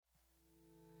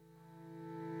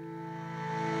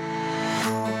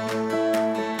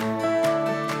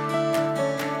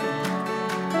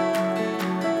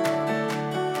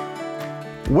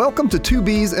Welcome to Two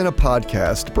Bees in a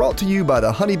Podcast, brought to you by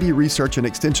the Honeybee Research and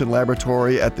Extension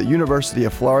Laboratory at the University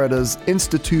of Florida's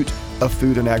Institute of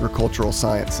Food and Agricultural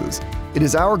Sciences. It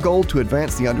is our goal to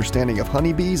advance the understanding of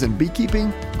honeybees and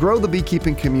beekeeping, grow the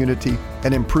beekeeping community,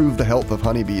 and improve the health of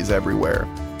honeybees everywhere.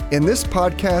 In this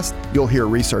podcast, you'll hear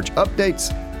research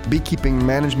updates, beekeeping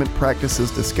management practices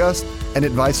discussed, and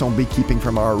advice on beekeeping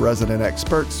from our resident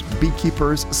experts,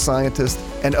 beekeepers, scientists,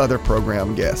 and other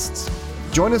program guests.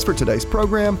 Join us for today's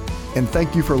program, and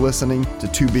thank you for listening to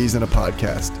Two Bees in a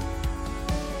Podcast.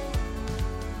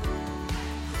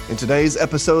 In today's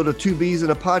episode of Two Bees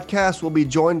in a Podcast, we'll be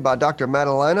joined by Dr.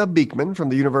 Madalena Beekman from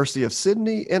the University of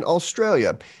Sydney in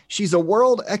Australia. She's a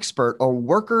world expert on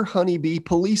worker honeybee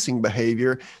policing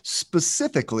behavior,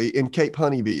 specifically in Cape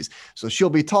honeybees. So she'll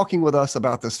be talking with us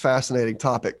about this fascinating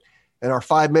topic. In our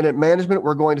 5-minute management,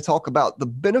 we're going to talk about the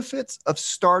benefits of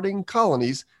starting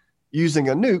colonies using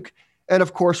a nuke. And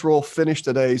of course, we'll finish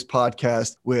today's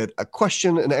podcast with a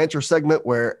question and answer segment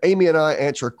where Amy and I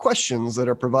answer questions that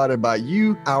are provided by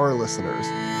you, our listeners.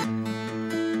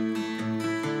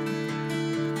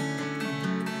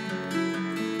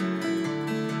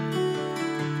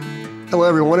 Hello,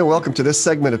 everyone, and welcome to this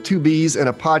segment of Two Bees in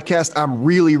a Podcast. I'm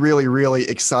really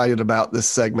excited about this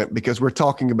segment because we're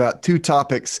talking about two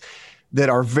topics that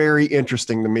are very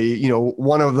interesting to me. You know,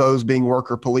 one of those being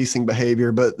worker policing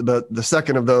behavior, but the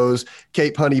second of those,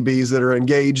 Cape honeybees that are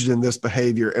engaged in this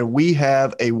behavior. And we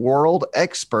have a world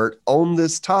expert on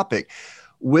this topic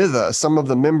with us. Some of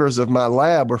the members of my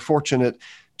lab were fortunate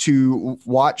to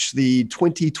watch the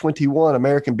 2021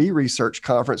 American Bee Research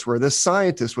Conference, where this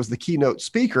scientist was the keynote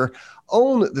speaker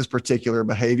on this particular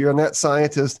behavior. And that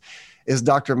scientist is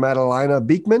Dr. Madalena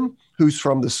Beekman, who's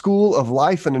from the School of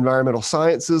Life and Environmental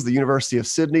Sciences, the University of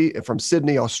Sydney, from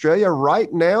Sydney, Australia.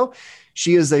 Right now,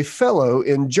 she is a fellow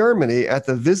in Germany at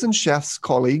the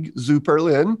Wissenschaftskolleg zu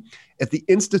Berlin at the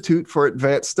Institute for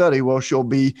Advanced Study. Well, she'll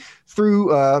be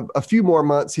through a few more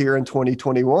months here in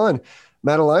 2021.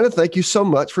 Madalena, thank you so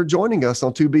much for joining us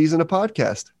on Two Bees in a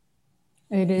Podcast.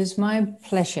 It is my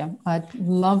pleasure. I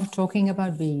love talking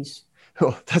about bees.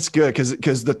 Oh, that's good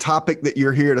because the topic that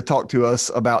you're here to talk to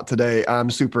us about today, I'm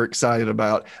super excited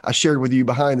about. I shared with you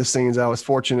behind the scenes, I was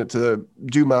fortunate to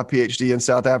do my PhD in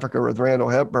South Africa with Randall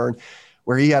Hepburn,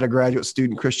 where he had a graduate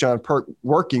student, Christian Perk,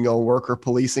 working on worker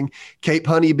policing. Cape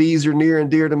honeybees are near and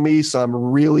dear to me, so I'm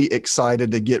really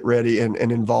excited to get ready and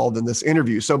involved in this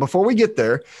interview. So before we get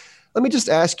there, let me just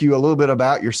ask you a little bit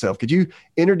about yourself. Could you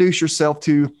introduce yourself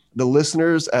to the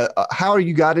listeners? How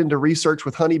you got into research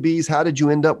with honeybees? How did you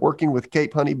end up working with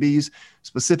Cape honeybees?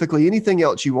 Specifically, anything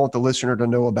else you want the listener to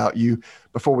know about you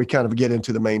before we kind of get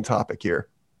into the main topic here?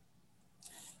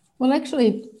 Well,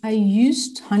 actually, I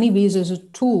used honeybees as a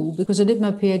tool because I did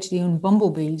my PhD on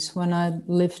bumblebees when I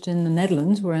lived in the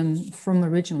Netherlands, where I'm from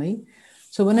originally.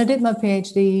 So when I did my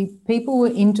PhD, people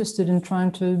were interested in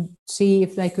trying to see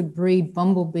if they could breed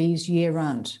bumblebees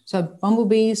year-round. So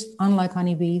bumblebees, unlike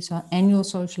honeybees, are annual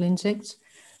social insects.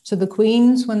 So the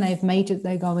queens, when they've mated,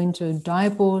 they go into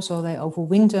diapause or they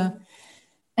overwinter.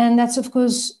 And that's, of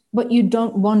course, what you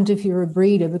don't want if you're a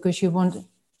breeder, because you want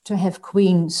to have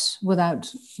queens without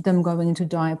them going into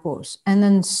diapause. And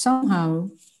then somehow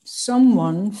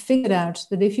someone figured out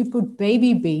that if you put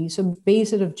baby bees, so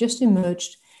bees that have just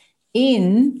emerged,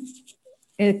 in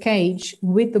a cage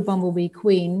with the bumblebee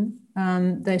queen,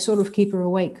 they sort of keep her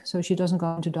awake so she doesn't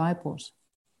go into diapause.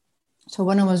 So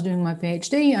when I was doing my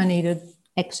PhD, I needed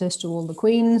access to all the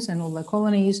queens and all the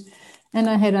colonies, and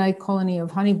I had a colony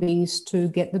of honeybees to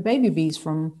get the baby bees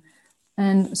from.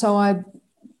 And so I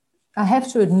have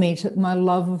to admit that my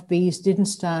love of bees didn't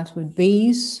start with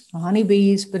bees or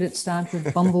honeybees, but it started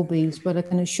with bumblebees. But I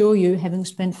can assure you, having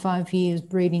spent 5 years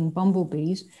breeding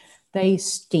bumblebees, they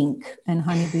stink, and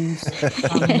honeybees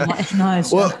are much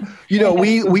nicer. Well, you know,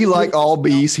 we like all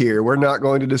bees here. We're not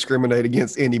going to discriminate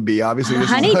against any bee. Obviously, this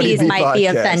honeybees is a might be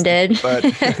offended,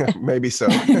 but maybe so.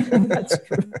 That's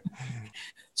true.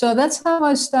 So that's how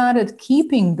I started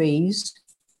keeping bees.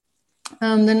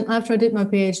 Then after I did my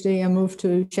PhD, I moved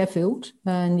to Sheffield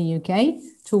in the UK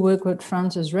to work with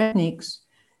Francis Redniks.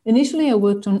 Initially, I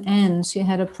worked on ants. He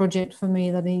had a project for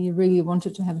me that he really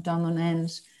wanted to have done on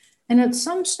ants. And at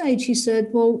some stage, he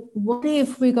said, well, what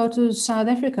if we go to South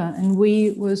Africa? And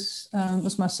was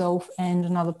myself and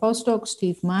another postdoc,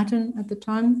 Steve Martin, at the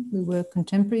time. We were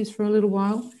contemporaries for a little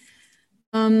while.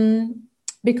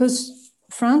 Because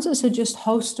Francis had just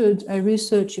hosted a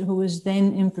researcher who was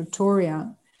then in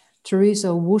Pretoria, Teresa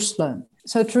Woosler.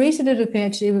 So Teresa did a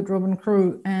PhD with Robin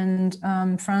Crew, and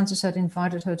Francis had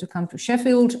invited her to come to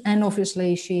Sheffield. And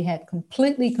obviously, she had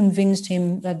completely convinced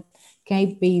him that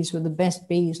Cape bees were the best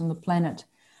bees on the planet.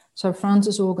 So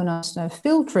Francis organized a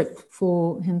field trip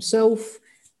for himself,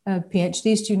 a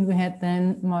PhD student we had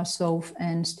then, myself,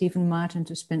 and Stephen Martin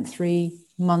to spend 3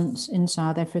 months in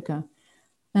South Africa.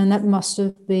 And that must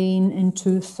have been in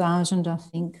 2000, I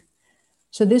think.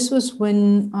 So this was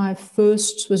when I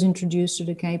first was introduced to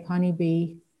the Cape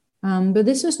honeybee. But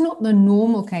this is not the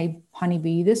normal Cape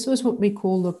honeybee. This was what we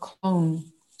call the clone.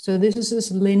 So this is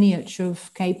this lineage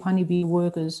of Cape honeybee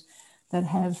workers that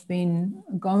have been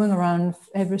going around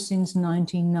ever since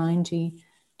 1990,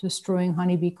 destroying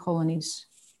honeybee colonies.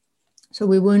 So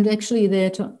we weren't actually there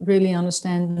to really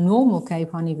understand the normal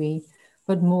Cape honeybee,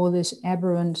 but more this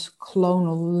aberrant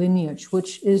clonal lineage,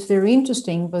 which is very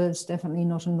interesting, but it's definitely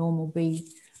not a normal bee.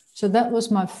 So that was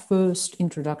my first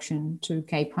introduction to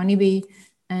Cape honeybee,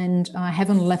 and I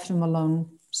haven't left them alone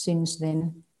since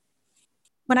then.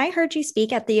 When I heard you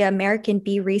speak at the American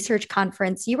Bee Research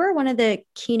Conference, you were one of the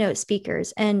keynote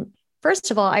speakers. And first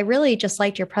of all, I really just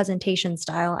liked your presentation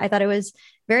style. I thought it was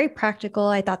very practical.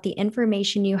 I thought the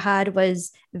information you had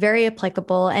was very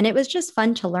applicable, and it was just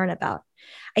fun to learn about.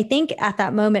 I think at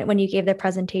that moment when you gave the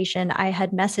presentation, I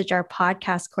had messaged our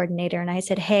podcast coordinator and I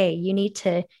said, hey, you need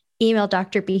to email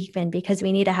Dr. Beekman because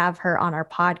we need to have her on our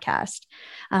podcast.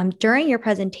 During your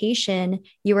presentation,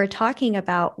 you were talking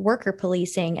about worker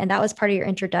policing, and that was part of your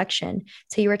introduction.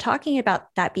 So you were talking about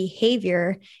that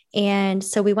behavior. And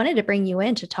so we wanted to bring you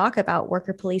in to talk about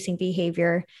worker policing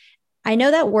behavior. I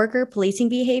know that worker policing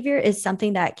behavior is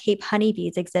something that Cape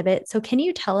honeybees exhibit. So can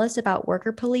you tell us about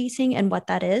worker policing and what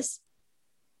that is?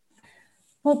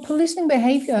 Well, policing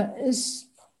behavior is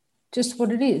just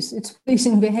what it is. It's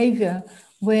policing behavior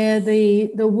where the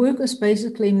workers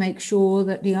basically make sure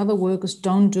that the other workers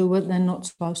don't do what they're not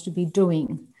supposed to be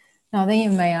doing. Now, then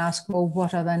you may ask, well,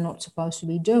 what are they not supposed to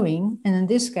be doing? And in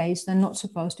this case, they're not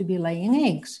supposed to be laying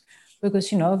eggs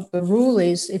because, you know, the rule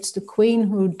is it's the queen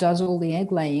who does all the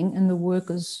egg laying and the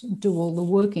workers do all the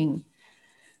working.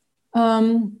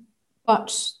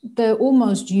 But they're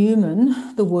almost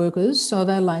human, the workers, so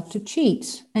they like to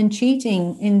cheat. And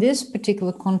cheating in this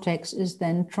particular context is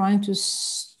then trying to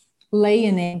lay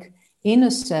an egg in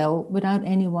a cell without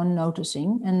anyone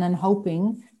noticing and then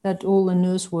hoping that all the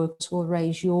nurse workers will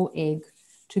raise your egg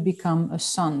to become a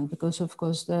son because, of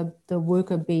course, the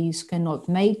worker bees cannot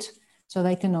mate, so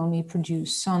they can only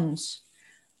produce sons.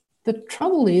 The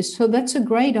trouble is, so that's a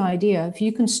great idea. If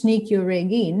you can sneak your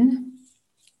egg in,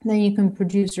 then you can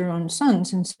produce your own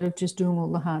sons instead of just doing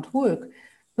all the hard work.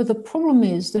 But the problem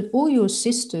is that all your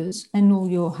sisters and all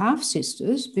your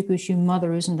half-sisters, because your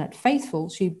mother isn't that faithful,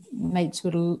 she mates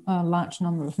with a large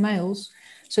number of males,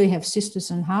 so you have sisters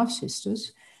and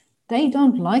half-sisters, they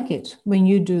don't like it when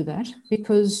you do that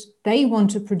because they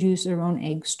want to produce their own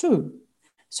eggs too.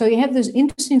 So you have this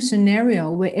interesting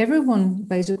scenario where everyone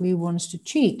basically wants to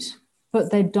cheat, but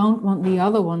they don't want the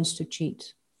other ones to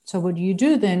cheat. So what do you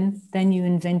do then? Then you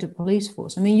invent a police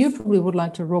force. I mean, you probably would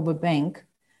like to rob a bank,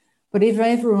 but if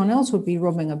everyone else would be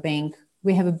robbing a bank,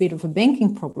 we have a bit of a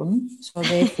banking problem. So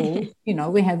therefore, you know,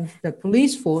 we have the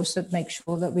police force that makes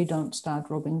sure that we don't start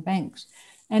robbing banks.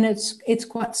 And it's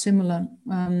quite similar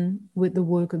with the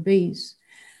worker bees.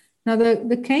 Now,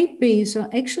 the Cape bees are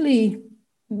actually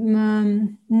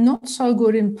not so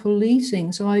good in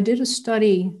policing. So I did a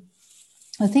study,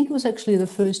 I think it was actually the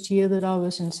first year that I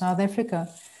was in South Africa,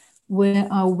 where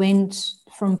I went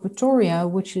from Pretoria,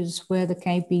 which is where the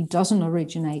Cape bee doesn't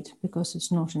originate because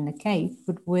it's not in the Cape,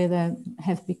 but where they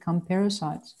have become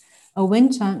parasites. I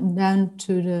went down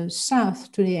to the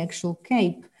south, to the actual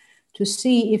Cape, to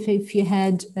see if you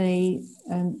had a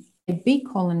bee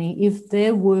colony, if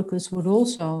their workers would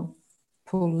also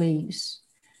police.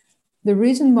 The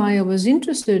reason why I was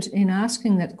interested in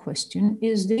asking that question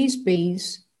is these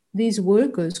bees, these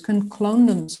workers can clone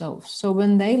themselves. So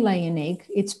when they lay an egg,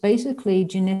 it's basically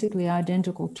genetically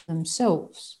identical to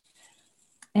themselves.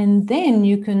 And then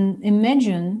you can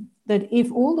imagine that if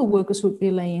all the workers would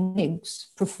be laying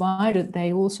eggs, provided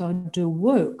they also do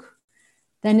work,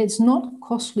 then it's not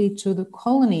costly to the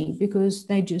colony because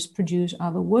they just produce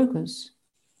other workers.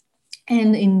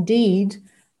 And indeed,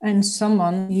 and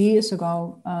someone years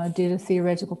ago did a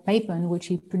theoretical paper in which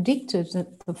he predicted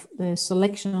that the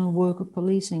selection and worker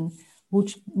policing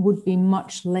would be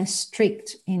much less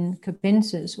strict in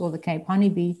Capensis or the Cape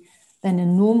honeybee than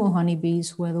in normal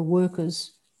honeybees where the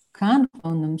workers can't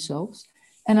clone themselves.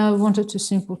 And I wanted to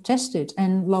simple test it.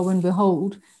 And lo and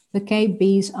behold, the Cape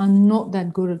bees are not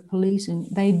that good at policing.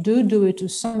 They do it to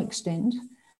some extent,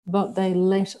 but they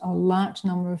let a large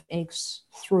number of eggs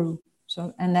through.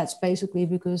 So, and that's basically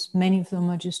because many of them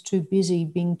are just too busy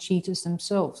being cheaters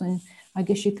themselves. And I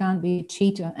guess you can't be a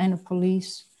cheater and a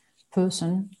police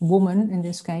person, woman in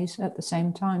this case, at the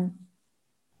same time.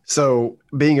 So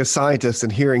being a scientist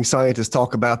and hearing scientists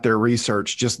talk about their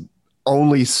research just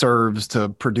only serves to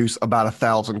produce about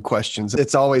 1,000 questions.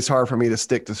 It's always hard for me to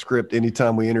stick to script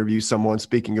anytime we interview someone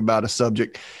speaking about a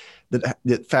subject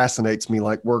that fascinates me,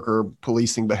 like worker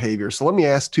policing behavior. So let me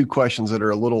ask two questions that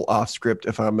are a little off script,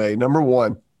 if I may. Number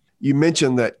one, you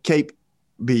mentioned that Cape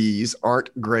bees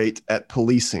aren't great at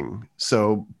policing.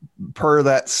 So per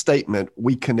that statement,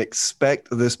 we can expect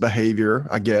this behavior,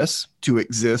 I guess, to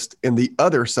exist in the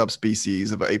other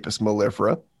subspecies of Apis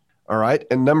mellifera. All right.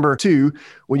 And number two,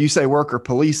 when you say worker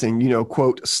policing,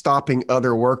 quote, stopping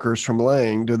other workers from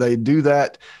laying, do they do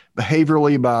that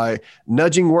behaviorally by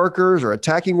nudging workers or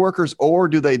attacking workers, or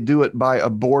do they do it by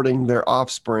aborting their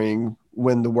offspring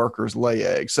when the workers lay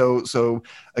eggs? So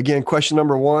again, question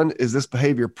number one, is this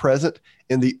behavior present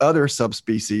in the other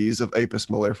subspecies of Apis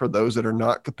mellifera, those that are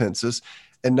not capensis?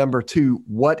 And number two,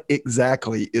 what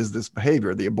exactly is this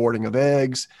behavior? The aborting of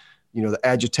eggs, the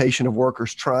agitation of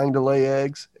workers trying to lay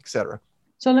eggs, etc.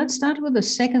 So let's start with the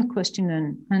second question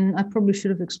then. And I probably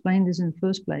should have explained this in the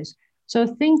first place. So I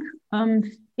think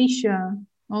Fisher,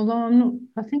 although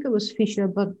I think it was Fisher,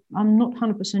 but I'm not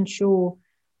 100% sure,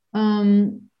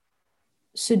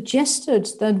 suggested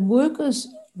that workers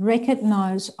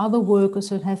recognize other workers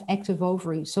that have active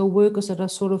ovaries, so workers that are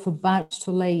sort of about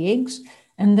to lay eggs,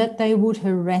 and that they would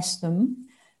harass them,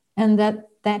 and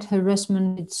that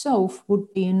harassment itself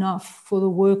would be enough for the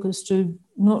workers to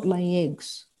not lay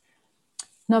eggs.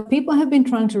 Now, people have been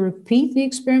trying to repeat the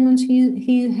experiments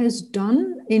he has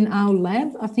done in our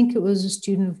lab. I think it was a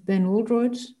student of Ben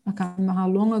Aldroyd. I can't remember how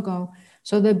long ago.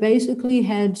 So they basically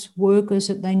had workers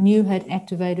that they knew had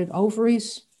activated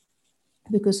ovaries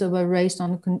because they were raised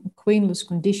under queenless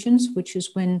conditions, which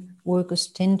is when workers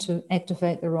tend to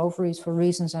activate their ovaries for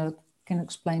reasons I can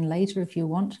explain later if you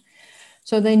want.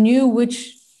 So they knew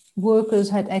which workers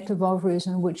had active ovaries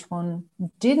and which one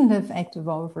didn't have active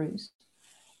ovaries.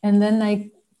 And then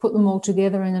they put them all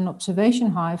together in an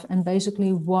observation hive and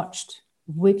basically watched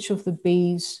which of the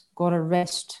bees got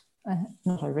harassed by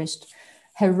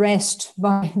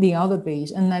the other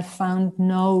bees. And they found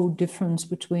no difference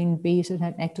between bees that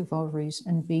had active ovaries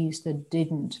and bees that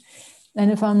didn't.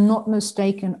 And if I'm not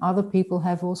mistaken, other people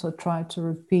have also tried to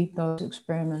repeat those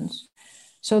experiments.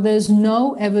 So there's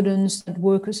no evidence that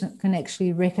workers can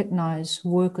actually recognize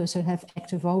workers that have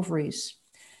active ovaries,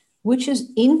 which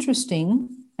is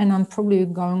interesting. And I'm probably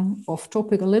going off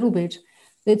topic a little bit.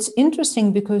 It's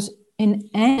interesting because in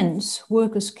ants,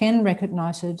 workers can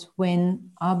recognize it when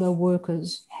other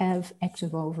workers have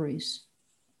active ovaries.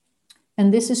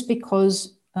 And this is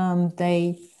because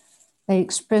they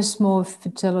express more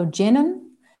phytogenin,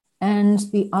 and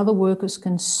the other workers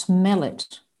can smell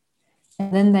it.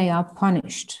 And then they are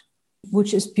punished,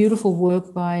 which is beautiful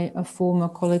work by a former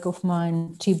colleague of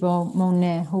mine, Thibaut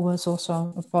Monet, who was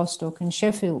also a postdoc in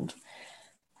Sheffield.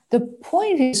 The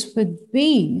point is with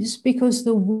bees, because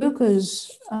the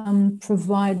workers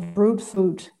provide brood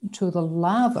food to the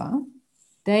larva,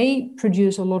 they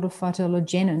produce a lot of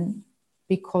phytogenin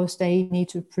because they need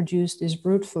to produce this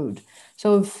brood food.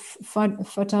 So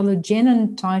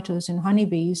phytogenin titers in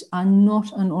honeybees are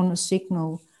not an honest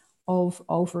signal of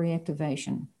ovary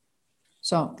activation.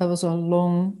 So that was a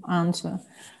long answer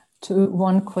to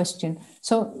one question.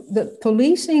 So the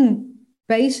policing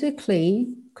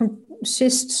basically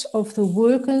consists of the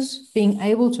workers being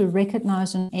able to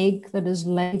recognize an egg that is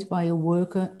laid by a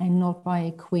worker and not by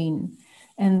a queen.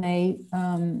 And they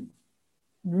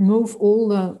remove all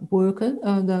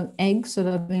the eggs that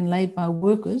have been laid by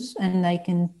workers, and they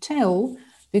can tell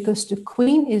because the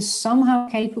queen is somehow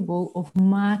capable of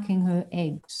marking her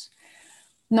eggs.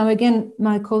 Now, again,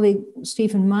 my colleague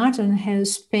Stephen Martin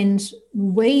has spent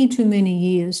way too many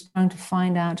years trying to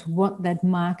find out what that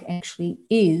mark actually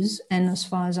is. And as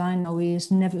far as I know, he has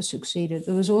never succeeded.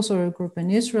 There was also a group in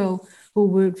Israel who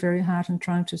worked very hard in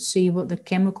trying to see what the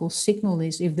chemical signal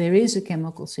is, if there is a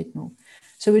chemical signal.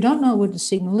 So we don't know what the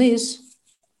signal is,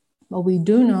 but we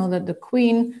do know that the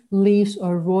queen leaves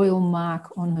a royal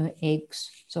mark on her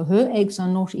eggs. So her eggs are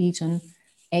not eaten.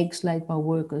 Eggs laid by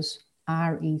workers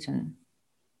are eaten.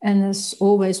 And as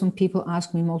always, when people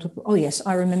ask me oh yes,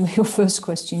 I remember your first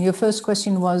question. Your first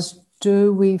question was,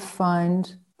 do we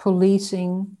find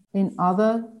policing in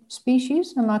other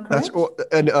species? Am I correct?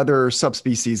 And other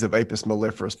subspecies of Apis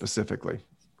mellifera specifically.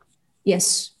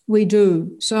 Yes, we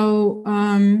do. So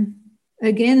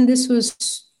again, this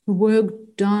was work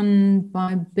done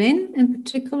by Ben in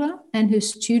particular and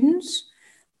his students.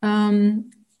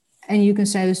 And you can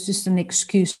say it's just an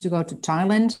excuse to go to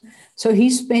Thailand. So he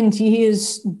spent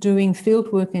years doing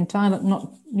field work in Thailand,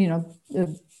 not,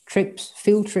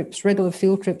 regular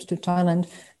field trips to Thailand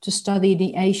to study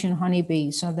the Asian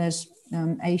honeybees. So there's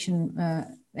Asian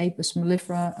Apis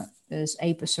mellifera, there's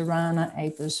Apis cerana,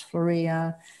 Apis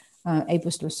florea,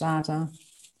 Apis dorsata,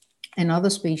 and other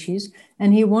species.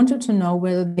 And he wanted to know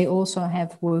whether they also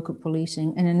have worker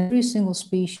policing. And in every single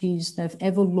species they've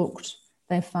ever looked,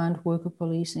 they found worker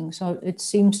policing. So it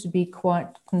seems to be quite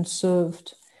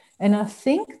conserved. And I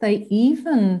think they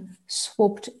even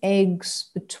swapped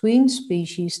eggs between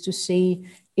species to see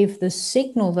if the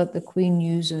signal that the queen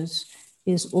uses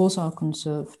is also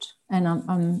conserved.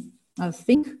 And I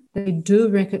think they do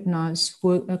recognize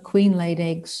queen-laid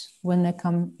eggs when they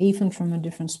come even from a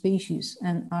different species.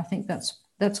 And I think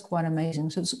that's quite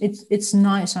amazing. So it's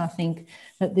nice, I think,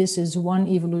 that this is one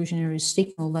evolutionary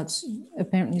signal that's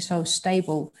apparently so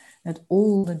stable that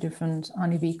all the different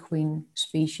honeybee queen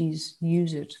species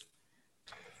use it.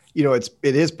 You know, it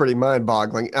is pretty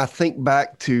mind-boggling. I think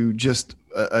back to just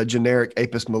a generic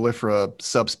Apis mellifera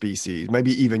subspecies,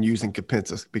 maybe even using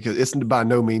Capensis, because it's by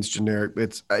no means generic.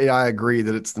 I agree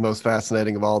that it's the most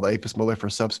fascinating of all the Apis mellifera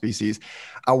subspecies.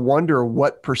 I wonder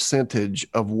what percentage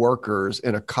of workers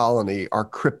in a colony are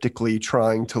cryptically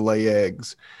trying to lay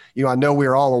eggs. You know, I know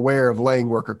we're all aware of laying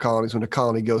worker colonies when a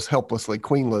colony goes helplessly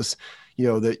queenless, you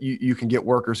know, that you can get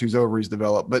workers whose ovaries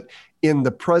develop. But in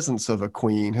the presence of a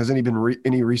queen, has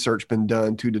any research been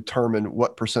done to determine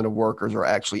what percent of workers are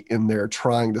actually in there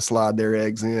trying to slide their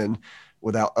eggs in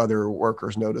without other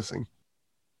workers noticing?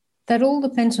 That all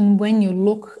depends on when you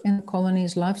look in the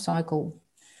colony's life cycle.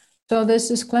 So there's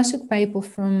this classic paper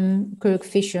from Kirk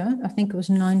Fisher, I think it was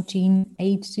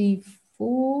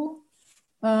 1984,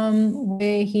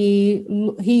 where he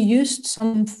used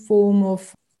some form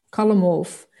of color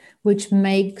morph which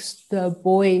makes the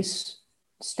boys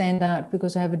stand out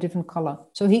because they have a different color.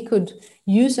 So he could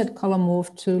use that color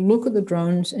morph to look at the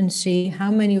drones and see how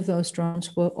many of those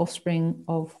drones were offspring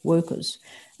of workers.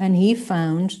 And he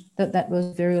found that that was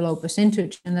a very low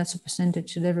percentage, and that's a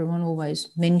percentage that everyone always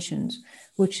mentions,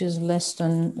 which is less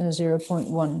than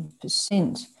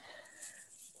 0.1%.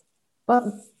 But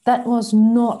that was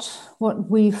not what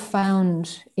we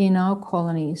found in our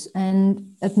colonies.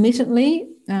 And admittedly,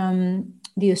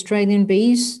 the Australian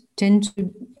bees tend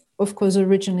to, of course,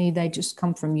 originally they just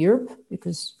come from Europe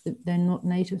because they're not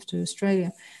native to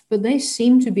Australia, but they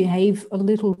seem to behave a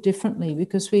little differently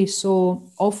because we saw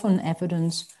often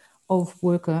evidence of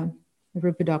worker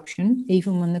reproduction,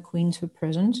 even when the queens were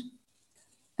present.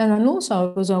 And then also,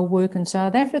 because our work in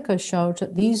South Africa showed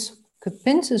that these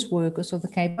Capensis workers or the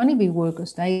Cape honeybee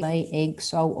workers, they lay eggs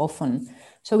so often.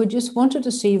 So we just wanted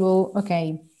to see, well,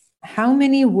 okay, how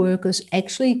many workers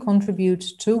actually contribute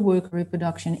to worker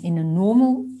reproduction in a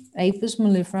normal Apis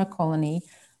mellifera colony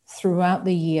throughout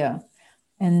the year?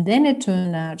 And then it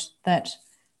turned out that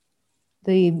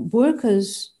the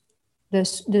workers,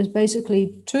 there's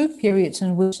basically two periods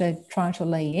in which they try to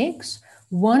lay eggs.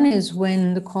 One is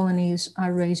when the colonies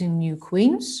are raising new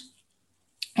queens.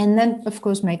 And that, of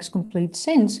course, makes complete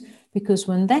sense because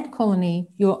when that colony,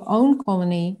 your own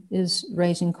colony, is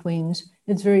raising queens,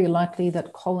 it's very likely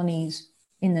that colonies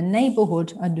in the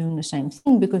neighborhood are doing the same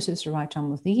thing because it's the right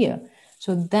time of the year.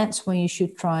 So that's when you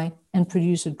should try and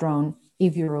produce a drone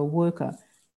if you're a worker,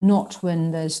 not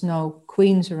when there's no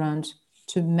queens around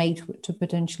to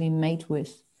potentially mate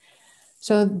with.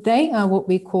 So they are what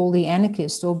we call the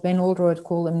anarchists, or Ben Alderoyd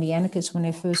called them the anarchists when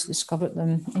they first discovered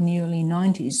them in the early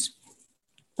 90s.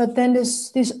 But then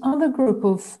there's this other group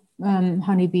of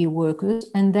honeybee workers,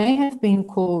 and they have been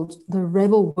called the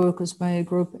rebel workers by a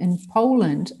group in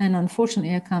Poland. And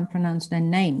unfortunately, I can't pronounce their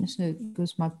names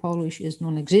because my Polish is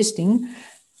non-existing.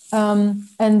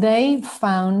 And they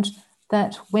found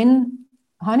that when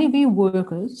honeybee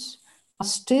workers are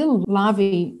still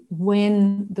larvae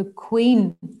when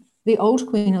the old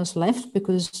queen has left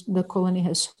because the colony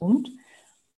has swarmed,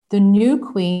 the new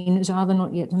queen is either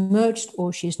not yet emerged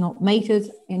or she's not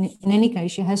mated. In any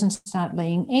case, she hasn't started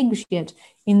laying eggs yet.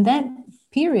 In that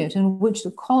period in which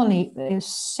the colony is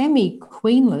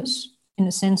semi-queenless, in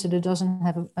the sense that it doesn't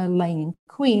have a laying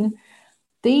queen,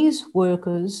 these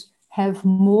workers have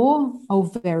more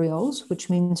ovarioles, which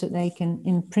means that they can,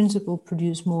 in principle,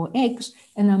 produce more eggs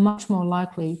and are much more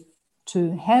likely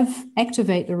to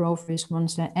activate their ovaries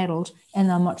once they're adult and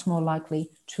are much more likely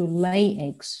to lay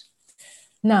eggs.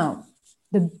 Now,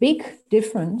 the big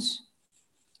difference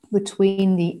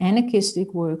between the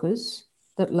anarchistic workers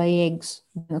that lay eggs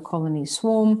when the colonies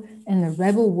swarm and the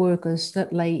rebel workers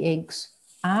that lay eggs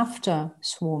after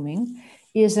swarming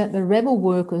is that the rebel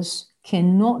workers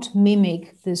cannot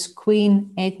mimic this queen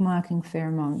egg marking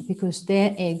pheromone because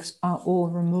their eggs are all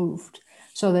removed.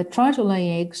 So they try to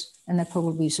lay eggs and they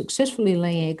probably successfully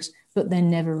lay eggs, but they're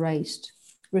never raised.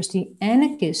 Whereas the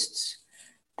anarchists,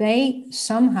 they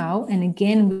somehow, and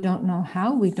again, we don't know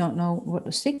how, we don't know what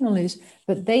the signal is,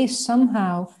 but they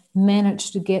somehow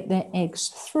manage to get their eggs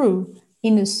through,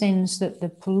 in the sense that the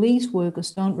police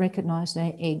workers don't recognize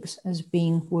their eggs as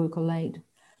being worker-laid.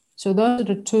 So those are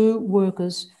the two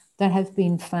workers that have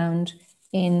been found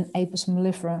in Apis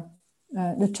mellifera,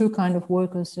 the two kind of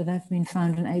workers that have been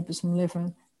found in Apis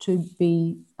mellifera to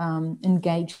be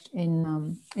engaged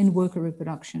in worker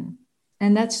reproduction.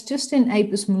 And that's just in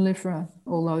Apis mellifera,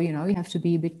 although, you have to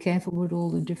be a bit careful with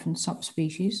all the different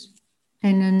subspecies.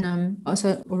 And then, as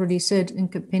I already said, in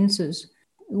Capensis,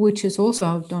 which is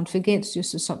also, don't forget,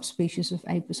 just a subspecies of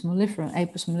Apis mellifera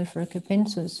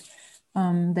capensis.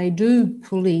 They do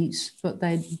police, but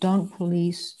they don't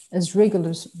police as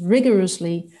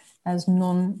rigorously as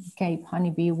non-Cape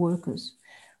honeybee workers.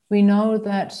 We know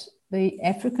that the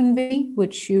African bee,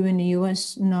 which you in the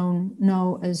US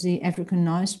know as the African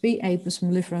nice bee, Apis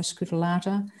mellifera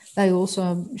scutellata, they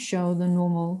also show the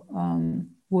normal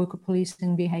worker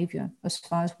policing behavior, as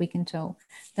far as we can tell.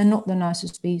 They're not the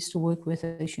nicest bees to work with,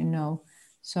 as you know.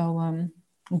 So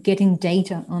getting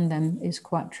data on them is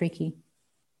quite tricky.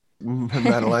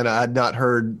 Madalena, I had not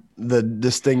heard the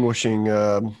distinguishing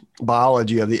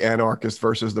biology of the anarchist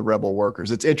versus the rebel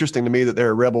workers. It's interesting to me that there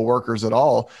are rebel workers at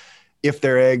all if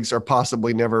their eggs are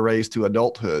possibly never raised to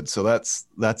adulthood. So that's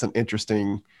an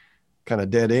interesting kind of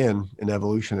dead end in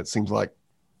evolution, it seems like.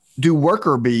 Do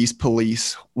worker bees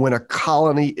police when a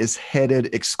colony is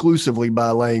headed exclusively by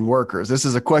laying workers? This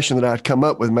is a question that I'd come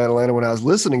up with, Madalena, when I was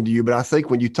listening to you, but I think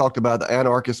when you talked about the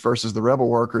anarchists versus the rebel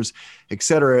workers, et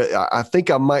cetera, I think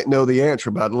I might know the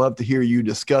answer, but I'd love to hear you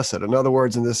discuss it. In other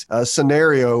words, in this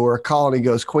scenario where a colony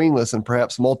goes queenless and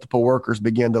perhaps multiple workers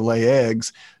begin to lay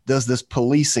eggs, does this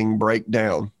policing break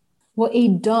down? Well,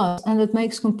 it does, and it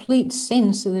makes complete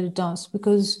sense that it does,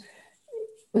 because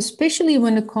especially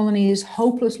when a colony is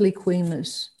hopelessly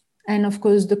queenless. And of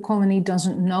course, the colony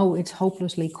doesn't know it's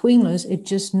hopelessly queenless. It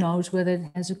just knows whether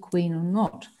it has a queen or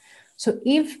not. So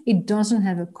if it doesn't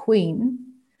have a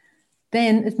queen,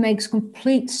 then it makes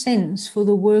complete sense for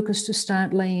the workers to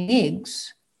start laying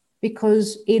eggs,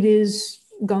 because it is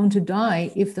going to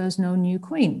die if there's no new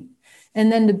queen. And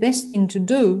then the best thing to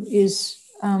do is,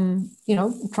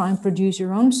 try and produce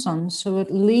your own sons. So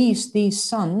at least these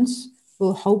sons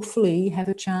will hopefully have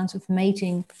a chance of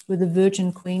mating with a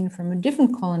virgin queen from a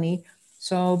different colony.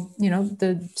 So,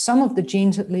 some of the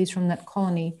genes, at least from that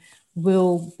colony,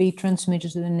 will be transmitted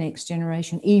to the next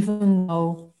generation, even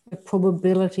though the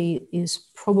probability is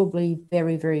probably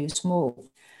very, very small.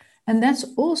 And that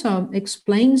also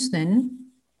explains then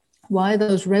why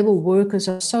those rebel workers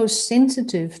are so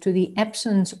sensitive to the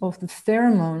absence of the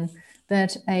pheromone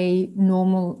that a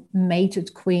normal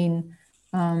mated queen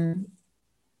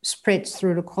spreads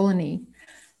through the colony,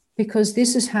 because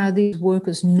this is how these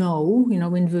workers know,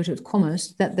 inverted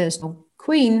commas, that there's no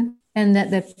queen, and that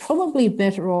they're probably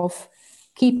better off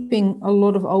keeping a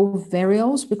lot of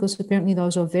ovarioles, because apparently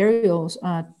those ovarioles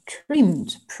are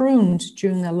pruned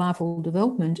during their larval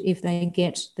development if they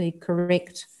get the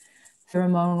correct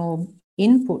pheromonal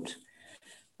input.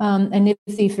 And if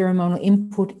the pheromonal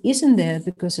input isn't there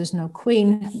because there's no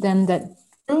queen, then that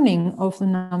pruning of the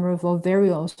number of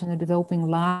ovarioles in the developing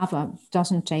larva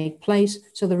doesn't take place.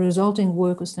 So the resulting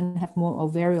workers then have more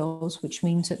ovarioles, which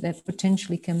means that they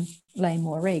potentially can lay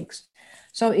more eggs.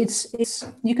 So it's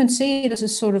you can see it as a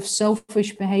sort of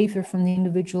selfish behavior from the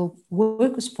individual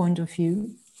worker's point of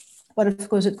view, but of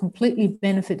course it completely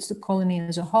benefits the colony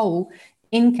as a whole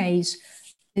in case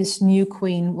this new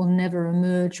queen will never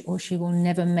emerge, or she will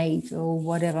never mate, or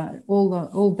whatever.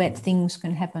 All bad things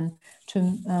can happen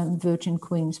to virgin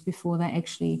queens before they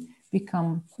actually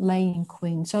become laying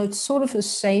queens. So it's sort of a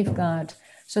safeguard.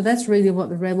 So that's really what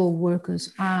the rebel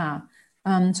workers are.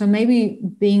 So maybe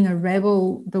being a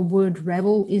rebel, the word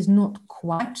rebel is not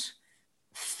quite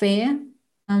fair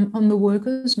on the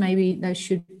workers. Maybe they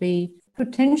should be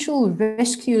potential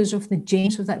rescuers of the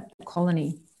genes of that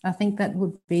colony. I think that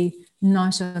would be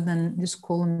nicer than just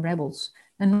call them rebels.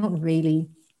 They're not really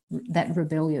that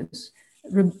rebellious.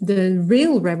 The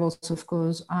real rebels, of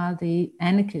course, are the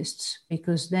anarchists,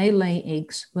 because they lay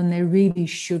eggs when they really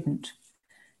shouldn't.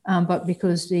 But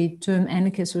because the term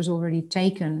anarchist was already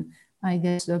taken, I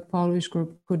guess the Polish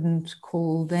group couldn't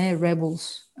call their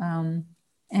rebels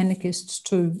anarchists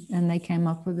too, and they came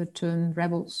up with the term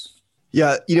rebels.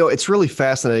 Yeah, it's really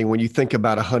fascinating when you think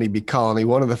about a honeybee colony.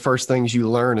 One of the first things you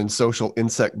learn in social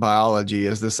insect biology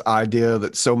is this idea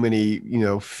that so many,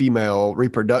 female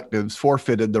reproductives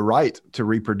forfeited the right to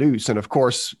reproduce. And of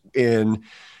course, in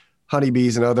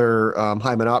honeybees and other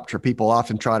Hymenoptera, people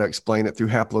often try to explain it through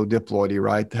haplodiploidy,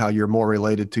 right? How you're more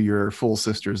related to your full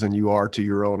sisters than you are to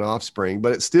your own offspring.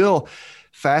 But it's still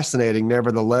fascinating,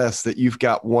 nevertheless, that you've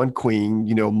got one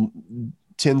queen,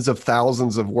 tens of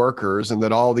thousands of workers, and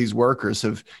that all these workers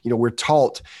have, we're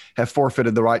taught, have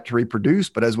forfeited the right to reproduce.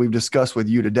 But as we've discussed with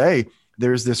you today,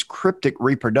 there's this cryptic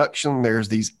reproduction. There's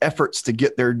these efforts to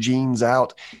get their genes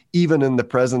out, even in the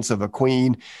presence of a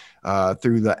queen,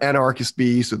 through the anarchist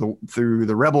bees, through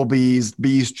the rebel bees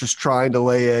just trying to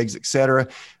lay eggs, etc.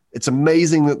 It's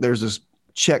amazing that there's this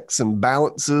checks and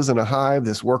balances in a hive,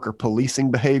 this worker policing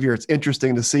behavior. It's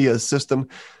interesting to see a system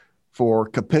for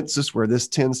Capensis where this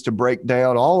tends to break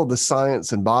down. All of the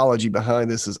science and biology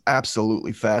behind this is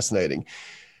absolutely fascinating.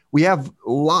 We have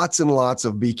lots and lots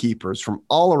of beekeepers from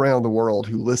all around the world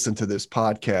who listen to this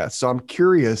podcast. So I'm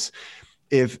curious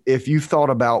if you've thought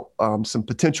about some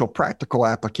potential practical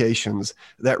applications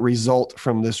that result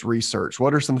from this research.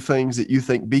 What are some things that you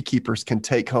think beekeepers can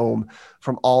take home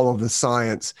from all of the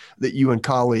science that you and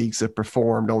colleagues have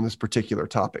performed on this particular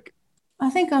topic? I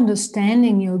think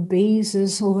understanding your bees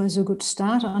is always a good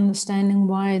start, understanding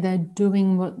why they're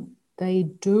doing what they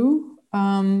do.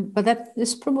 But that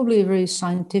is probably a very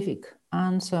scientific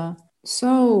answer.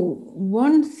 So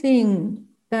one thing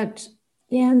that's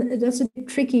a bit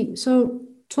tricky. So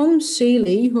Tom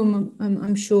Seeley, whom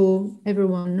I'm sure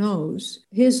everyone knows,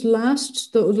 the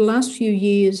last few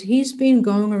years, he's been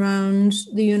going around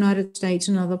the United States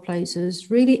and other places,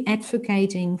 really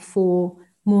advocating for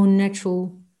more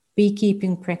natural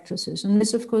beekeeping practices. And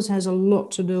this, of course, has a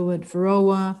lot to do with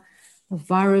Varroa,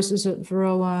 viruses at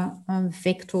Varroa,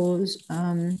 vectors,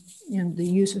 the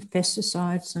use of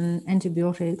pesticides and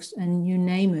antibiotics, and you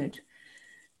name it.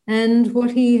 And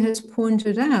what he has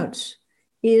pointed out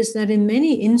is that in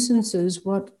many instances,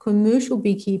 what commercial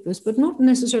beekeepers, but not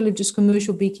necessarily just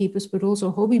commercial beekeepers, but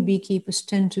also hobby beekeepers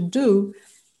tend to do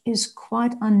is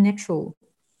quite unnatural.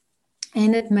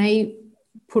 And it may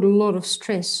put a lot of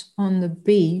stress on the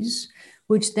bees,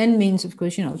 which then means, of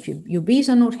course, if your bees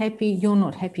are not happy, you're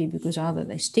not happy because either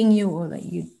they sting you or that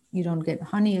you don't get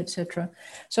honey, etc.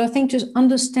 So I think just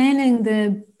understanding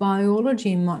the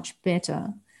biology much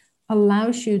better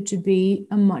allows you to be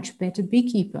a much better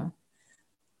beekeeper.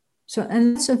 So,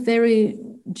 and that's a very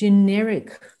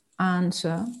generic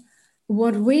answer.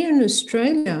 What we in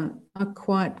Australia are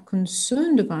quite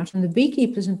concerned about, and the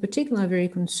beekeepers in particular are very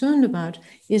concerned about,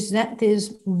 is that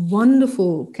this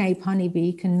wonderful Cape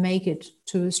honeybee can make it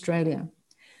to Australia.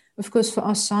 Of course, for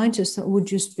us scientists, that would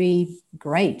just be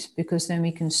great, because then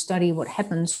we can study what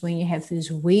happens when you have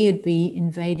this weird bee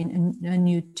invading a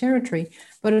new territory.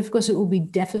 But of course, it will be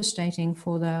devastating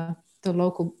for the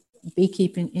local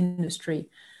beekeeping industry.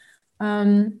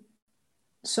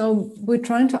 So we're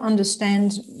trying to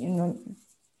understand,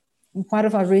 part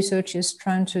of our research is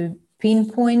trying to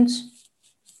pinpoint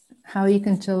how you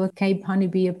can tell a Cape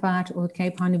honeybee apart or a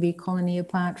Cape honeybee colony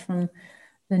apart from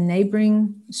the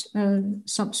neighboring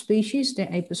subspecies, the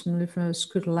Apis mellifera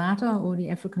scutellata, or the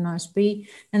Africanized bee.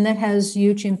 And that has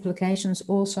huge implications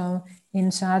also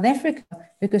in South Africa,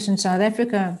 because in South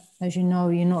Africa, as you know,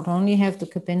 you not only have the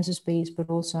Capensis bees, but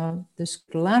also the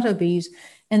scutellata bees.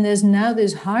 And there's now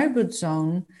this hybrid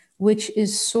zone, which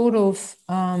is sort of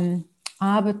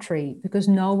arbitrary, because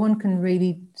no one can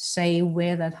really say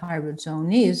where that hybrid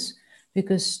zone is,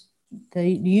 because there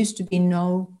used to be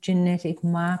no genetic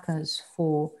markers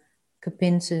for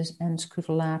Capensis and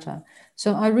scutellata.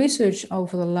 So our research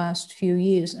over the last few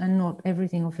years, and not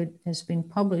everything of it has been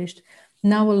published,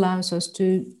 now allows us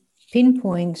to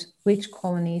pinpoint which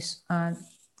colonies are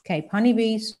Cape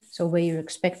honeybees, so where you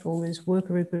expect all this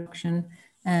worker reproduction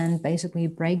and basically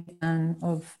breakdown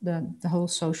of the whole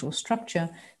social structure,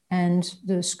 and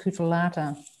the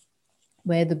scutellata,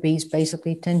 where the bees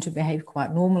basically tend to behave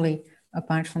quite normally,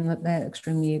 apart from that they're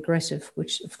extremely aggressive,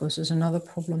 which of course is another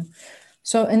problem.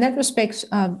 So in that respect,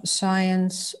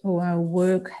 science or our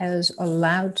work has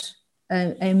allowed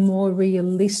a more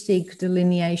realistic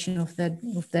delineation of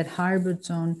that hybrid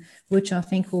zone, which I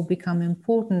think will become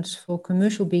important for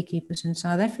commercial beekeepers in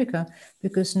South Africa,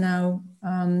 because now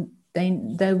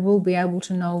they will be able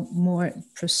to know more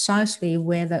precisely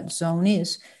where that zone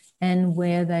is and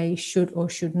where they should or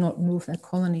should not move their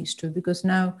colonies to, because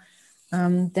now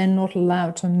they're not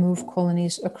allowed to move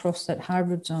colonies across that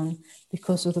hybrid zone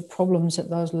because of the problems that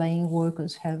those laying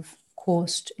workers have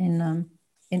caused in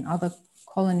other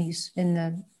colonies in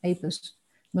the Apis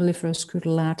mellifera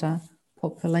scutellata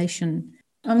population.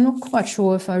 I'm not quite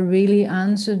sure if I really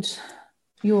answered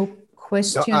your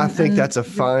question. I think that's a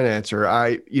And fine answer.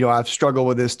 I've struggled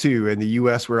with this too. In the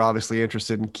U.S., we're obviously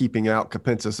interested in keeping out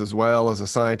Capensis as well. As a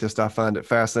scientist, I find it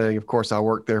fascinating. Of course, I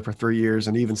worked there for 3 years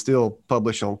and even still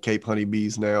publish on Cape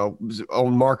honeybees now,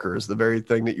 on markers, the very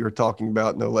thing that you were talking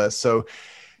about, no less. So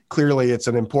clearly it's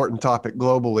an important topic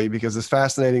globally, because as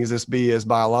fascinating as this bee is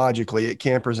biologically, it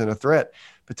can present a threat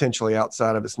potentially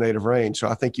outside of its native range. So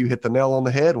I think you hit the nail on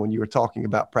the head when you were talking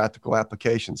about practical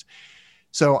applications.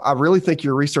 So I really think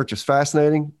your research is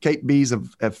fascinating. Cape bees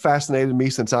have fascinated me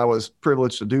since I was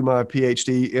privileged to do my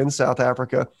PhD in South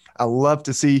Africa. I love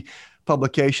to see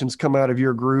publications come out of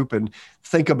your group and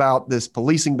think about this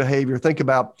policing behavior, think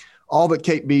about all that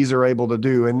Cape bees are able to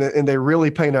do. And they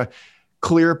really paint a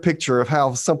clear picture of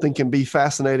how something can be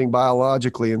fascinating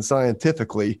biologically and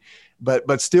scientifically,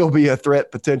 but still be a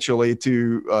threat potentially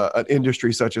to an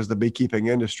industry such as the beekeeping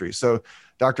industry. So,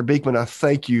 Dr. Beekman, I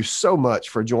thank you so much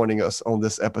for joining us on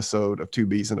this episode of Two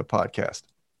Bees in a Podcast.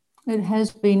 it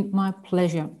has been my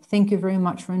pleasure. Thank you very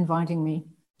much for inviting me.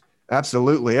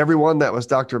 Absolutely. Everyone, that was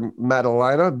Dr.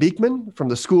 Madalena Beekman from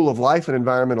the School of Life and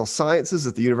Environmental Sciences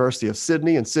at the University of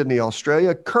Sydney in Sydney,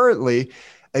 Australia, currently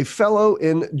a fellow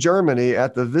in Germany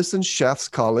at the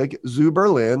Wissenschaftskolleg zu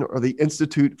Berlin, or the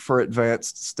Institute for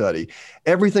Advanced Study.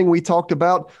 Everything we talked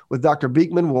about with Dr.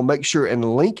 Beekman, we'll make sure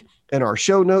and link in our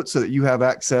show notes so that you have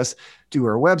access to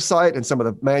our website and some of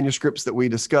the manuscripts that we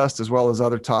discussed, as well as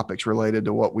other topics related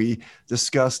to what we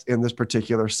discussed in this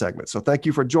particular segment. So thank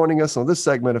you for joining us on this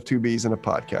segment of Two Bees in a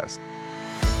Podcast.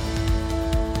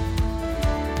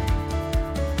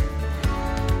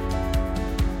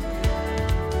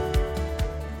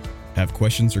 Have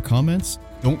questions or comments?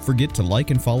 Don't forget to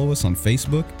like and follow us on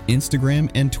Facebook,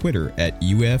 Instagram, and Twitter at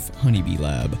UF Honeybee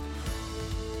Lab.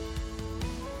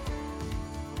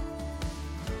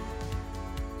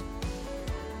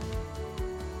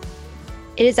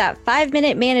 It is at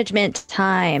 5-minute management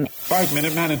time.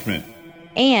 5-minute management.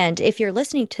 And if you're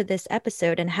listening to this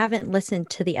episode and haven't listened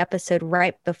to the episode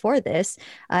right before this,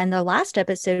 in the last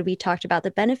episode, we talked about the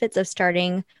benefits of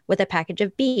starting with a package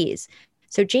of bees.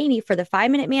 So Jamie, for the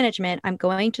 5-minute management, I'm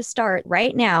going to start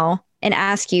right now and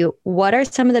ask you, what are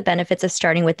some of the benefits of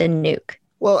starting with a nuke?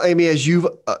 Well, Amy, as you've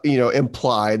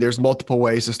implied, there's multiple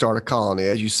ways to start a colony.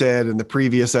 As you said in the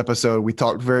previous episode, we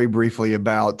talked very briefly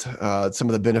about some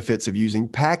of the benefits of using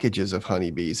packages of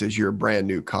honeybees as your brand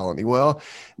new colony. Well,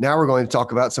 now we're going to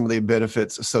talk about some of the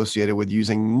benefits associated with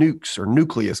using nukes or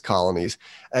nucleus colonies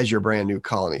as your brand new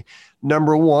colony.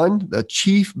 Number one, the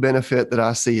chief benefit that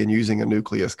I see in using a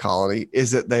nucleus colony is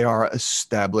that they are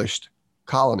established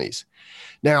colonies.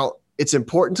 Now, it's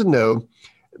important to know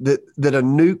that a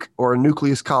nuke or a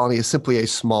nucleus colony is simply a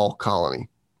small colony.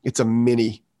 It's a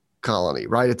mini colony,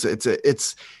 right?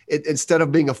 It's instead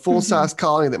of being a full-size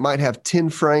colony that might have 10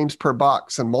 frames per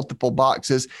box and multiple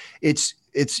boxes, it's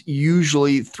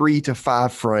usually 3 to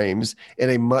 5 frames in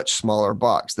a much smaller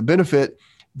box. The benefit,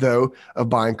 though, of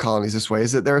buying colonies this way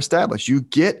is that they're established. You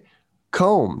get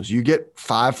combs, you get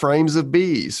 5 frames of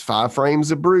bees, 5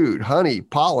 frames of brood, honey,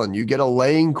 pollen, you get a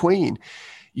laying queen.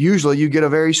 Usually you get a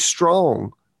very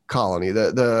strong colony.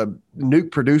 The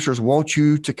nuke producers want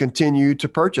you to continue to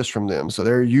purchase from them. So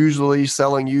they're usually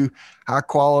selling you high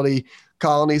quality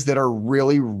colonies that are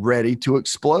really ready to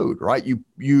explode, right?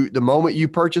 The moment you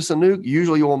purchase a nuke,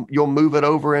 usually you'll move it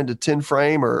over into 10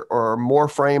 frame or more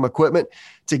frame equipment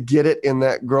to get it in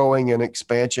that growing and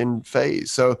expansion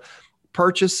phase. So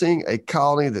purchasing a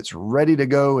colony that's ready to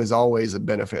go is always a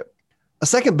benefit. A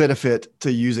second benefit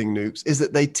to using nukes is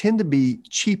that they tend to be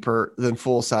cheaper than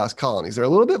full-size colonies. They're a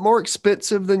little bit more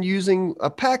expensive than using a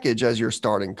package as your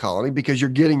starting colony because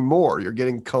you're getting more. You're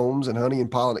getting combs and honey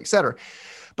and pollen, et cetera.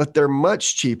 But they're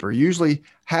much cheaper, usually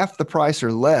half the price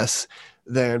or less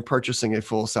than purchasing a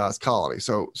full-size colony.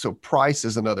 So price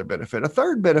is another benefit. A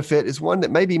third benefit is one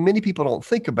that maybe many people don't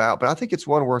think about, but I think it's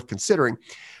one worth considering.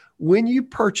 When you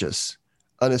purchase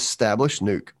an established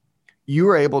nuke, you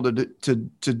are able to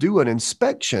do an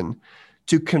inspection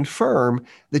to confirm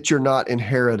that you're not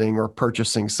inheriting or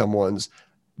purchasing someone's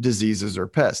diseases or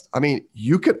pests. I mean,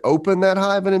 you could open that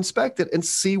hive and inspect it and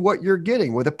see what you're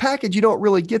getting. With a package, you don't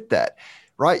really get that,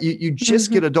 right? You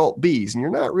just get adult bees, and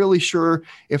you're not really sure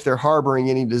if they're harboring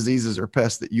any diseases or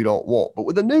pests that you don't want. But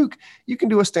with a nuke, you can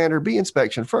do a standard bee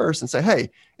inspection first and say, hey,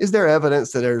 is there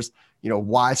evidence that there's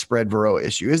widespread Varroa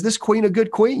issue? Is this queen a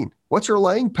good queen? What's her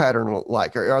laying pattern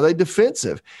like? Are they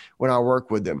defensive when I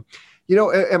work with them?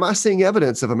 Am I seeing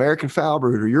evidence of American foul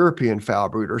brood or European foul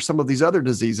brood or some of these other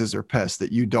diseases or pests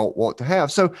that you don't want to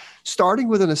have? So starting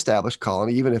with an established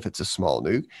colony, even if it's a small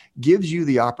nuke, gives you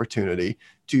the opportunity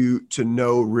to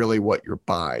know really what you're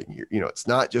buying. It's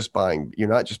not just buying, you're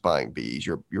not just buying bees,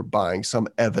 you're buying some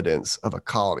evidence of a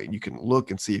colony. You can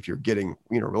look and see if you're getting,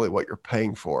 really what you're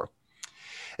paying for.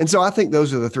 And so I think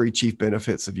those are the three chief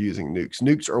benefits of using nukes.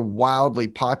 Nukes are wildly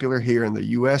popular here in the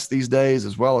US these days,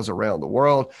 as well as around the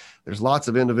world. There's lots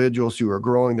of individuals who are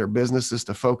growing their businesses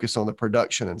to focus on the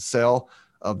production and sale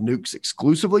of nukes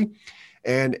exclusively.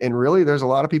 And really, there's a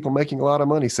lot of people making a lot of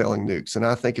money selling nukes. And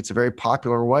I think it's a very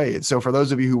popular way. And so for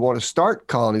those of you who want to start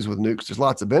colonies with nukes, there's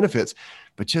lots of benefits.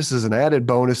 But just as an added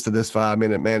bonus to this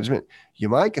 5-minute management, you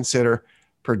might consider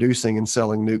producing and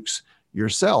selling nukes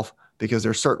yourself, because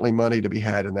there's certainly money to be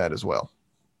had in that as well.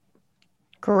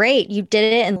 Great. You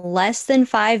did it in less than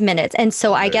 5 minutes. And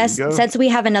so I guess since we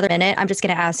have another minute, I'm just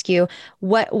going to ask you,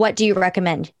 what do you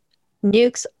recommend?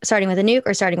 Nukes, starting with a nuke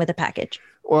or starting with a package?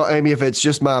 Well, Amy, if it's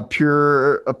just my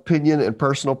pure opinion and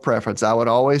personal preference, I would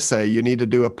always say you need to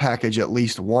do a package at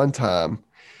least one time.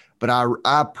 But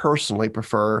I personally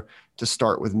prefer to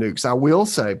start with nukes. I will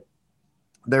say,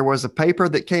 there was a paper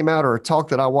that came out or a talk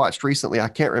that I watched recently. I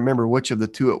can't remember which of the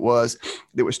two it was,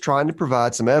 that was trying to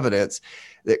provide some evidence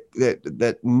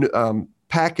that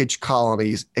package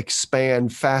colonies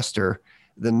expand faster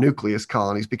than nucleus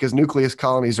colonies, because nucleus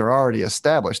colonies are already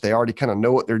established. They already kind of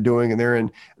know what they're doing, and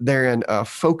they're in a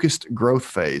focused growth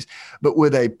phase. But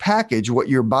with a package, what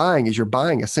you're buying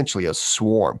essentially a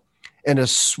swarm. And a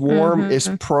swarm is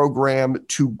programmed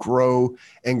to grow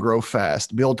and grow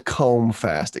fast, build comb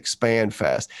fast, expand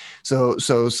fast. So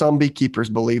some beekeepers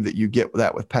believe that you get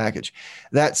that with package.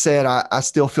 That said, I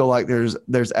still feel like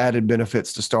there's added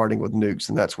benefits to starting with nukes,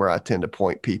 and that's where I tend to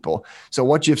point people. So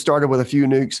once you've started with a few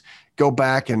nukes, go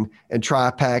back and try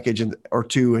a package or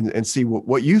two and see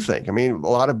what you think. I mean, a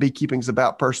lot of beekeeping is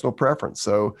about personal preference.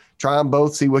 So try them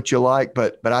both, see what you like,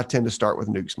 but I tend to start with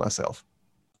nukes myself.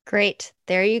 Great.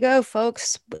 There you go,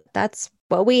 folks. That's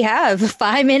what we have.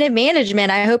 5-minute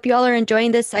management. I hope you all are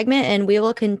enjoying this segment, and we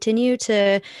will continue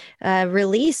to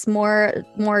release more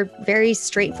very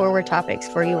straightforward topics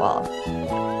for you all.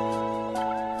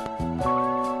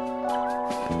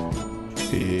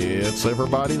 It's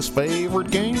everybody's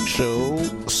favorite game show,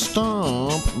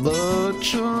 Stump the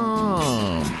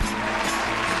Chump.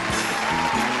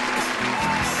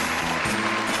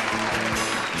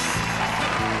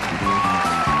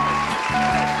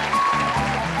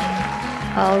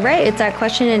 All right, it's our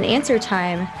question and answer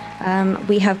time.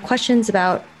 We have questions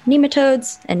about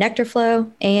nematodes and nectar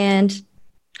flow and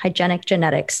hygienic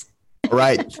genetics.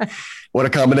 Right. What a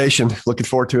combination. Looking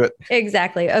forward to it.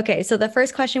 Exactly. Okay, so the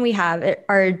first question we have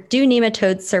are, do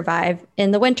nematodes survive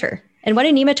in the winter? And what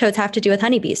do nematodes have to do with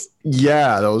honeybees?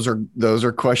 Yeah, those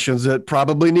are questions that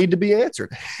probably need to be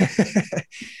answered.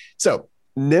 So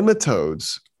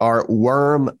nematodes are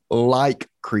worm-like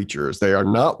creatures. They are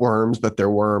not worms, but they're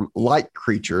worm-like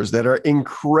creatures that are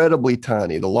incredibly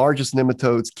tiny. The largest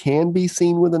nematodes can be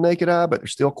seen with the naked eye, but they're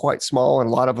still quite small, and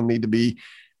a lot of them need to be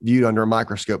viewed under a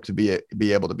microscope to be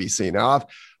able to be seen. Now, I've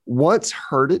once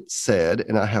heard it said,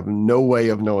 and I have no way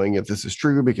of knowing if this is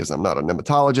true because I'm not a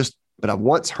nematologist, but I've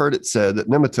once heard it said that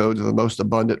nematodes are the most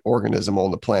abundant organism on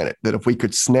the planet, that if we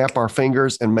could snap our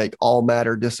fingers and make all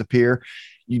matter disappear,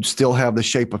 you'd still have the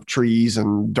shape of trees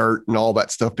and dirt and all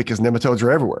that stuff, because nematodes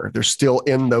are everywhere. They're still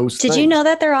in those things. Did you know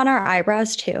that they're on our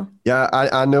eyebrows too? Yeah,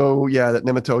 I know. Yeah, that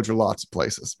nematodes are lots of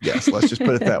places. Yes, let's just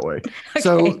put it that way. Okay.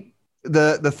 So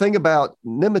the thing about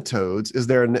nematodes is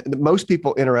most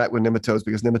people interact with nematodes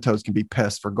because nematodes can be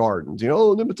pests for gardens.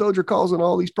 Nematodes are causing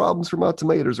all these problems for my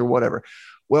tomatoes or whatever.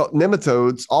 Well,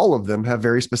 nematodes, all of them have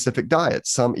very specific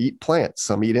diets. Some eat plants,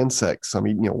 some eat insects, some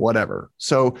eat, whatever.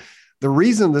 So the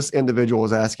reason this individual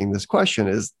is asking this question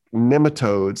is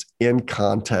nematodes in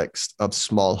context of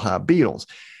small hive beetles.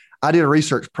 I did a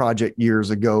research project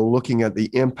years ago looking at the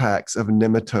impacts of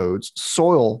nematodes,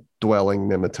 soil-dwelling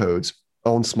nematodes,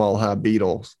 on small hive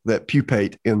beetles that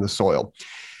pupate in the soil.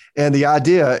 And the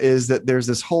idea is that there's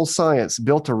this whole science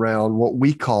built around what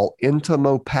we call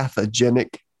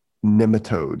entomopathogenic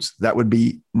nematodes. That would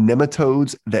be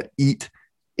nematodes that eat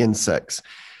insects.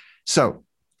 So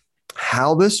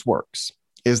how this works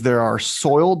is there are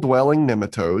soil-dwelling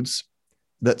nematodes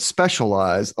that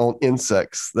specialize on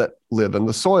insects that live in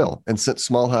the soil. And since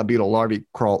small hive beetle larvae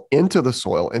crawl into the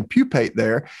soil and pupate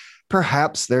there,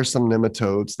 perhaps there's some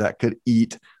nematodes that could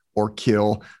eat or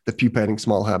kill the pupating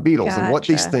small hive beetles. Gotcha. And what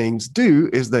these things do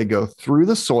is they go through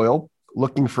the soil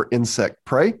looking for insect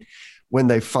prey. When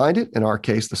they find it, in our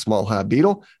case, the small hive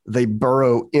beetle, they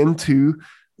burrow into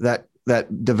that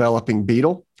that developing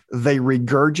beetle. They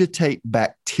regurgitate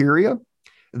bacteria.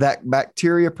 That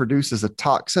bacteria produces a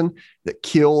toxin that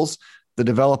kills the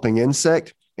developing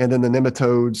insect, and then the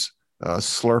nematodes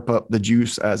slurp up the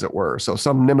juice, as it were. So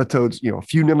some nematodes, a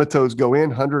few nematodes go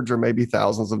in, hundreds or maybe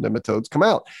thousands of nematodes come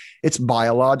out. It's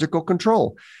biological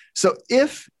control. So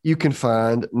if you can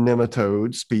find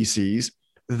nematode species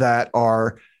that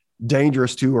are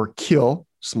dangerous to or kill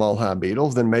small hive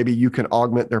beetles, then maybe you can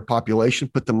augment their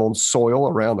population, put them on soil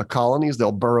around the colonies.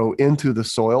 They'll burrow into the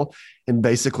soil and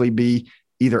basically be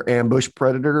either ambush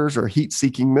predators or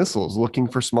heat-seeking missiles looking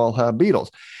for small hive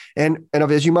beetles. And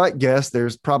as you might guess,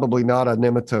 there's probably not a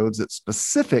nematode that's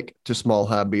specific to small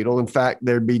hive beetle. In fact,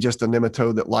 there'd be just a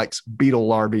nematode that likes beetle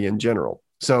larvae in general.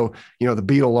 So, the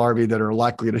beetle larvae that are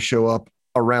likely to show up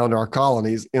around our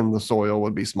colonies in the soil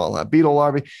would be small hive beetle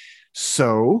larvae.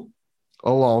 So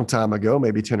a long time ago,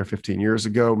 maybe 10 or 15 years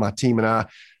ago, my team and I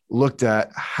looked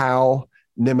at how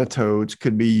nematodes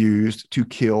could be used to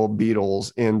kill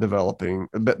beetles in developing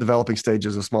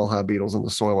stages of small hive beetles in the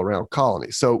soil around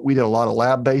colonies. So we did a lot of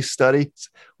lab-based studies.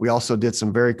 We also did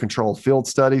some very controlled field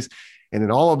studies. And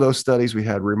in all of those studies, we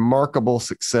had remarkable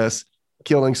success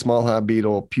killing small hive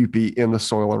beetle pupae in the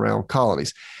soil around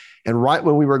colonies. And right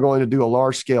when we were going to do a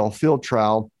large-scale field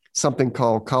trial, something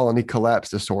called colony collapse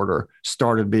disorder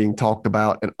started being talked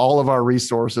about, and all of our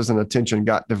resources and attention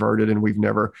got diverted, and we've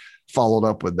never followed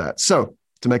up with that. So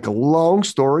to make a long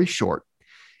story short,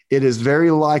 it is very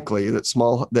likely that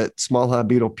small hive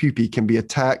beetle pupae can be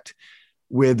attacked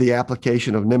with the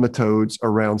application of nematodes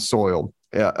around soil,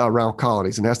 around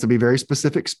colonies, and it has to be very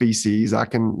specific species. I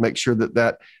can make sure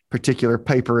that particular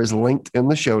paper is linked in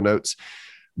the show notes.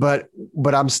 But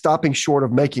I'm stopping short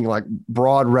of making like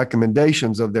broad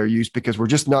recommendations of their use because we're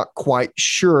just not quite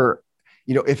sure,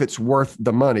 if it's worth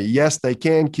the money. Yes, they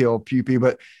can kill pupae,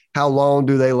 but how long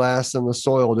do they last in the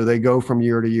soil? Do they go from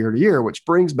year to year to year? Which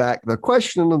brings back the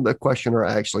question the questioner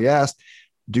actually asked,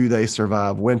 do they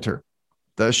survive winter?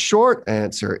 The short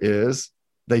answer is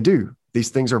they do. These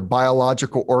things are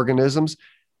biological organisms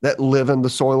that live in the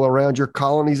soil around your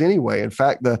colonies anyway. In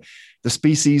fact, the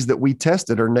species that we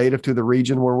tested are native to the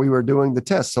region where we were doing the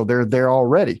test. So they're there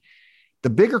already. The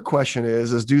bigger question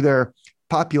is do their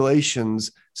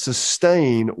populations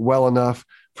sustain well enough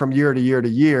from year to year to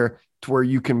year to where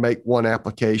you can make one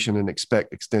application and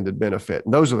expect extended benefit?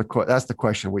 And that's the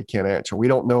question we can't answer. We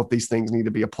don't know if these things need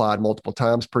to be applied multiple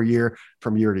times per year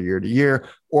from year to year to year,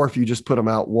 or if you just put them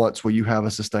out once where you have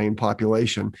a sustained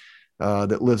population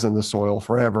that lives in the soil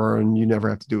forever and you never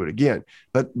have to do it again.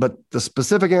 But the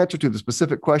specific answer to the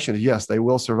specific question is yes, they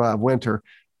will survive winter,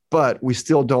 but we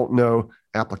still don't know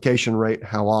application rate,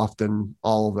 how often,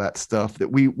 all of that stuff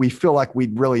that we feel like we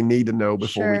really need to know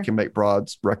before we can make broad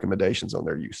recommendations on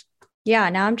their use. Yeah.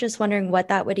 Now I'm just wondering what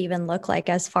that would even look like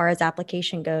as far as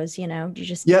application goes. You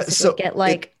just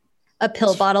get a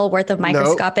pill bottle worth of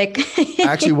microscopic. No,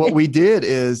 actually, what we did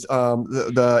is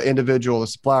the individual, the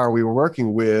supplier we were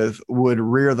working with would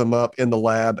rear them up in the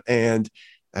lab and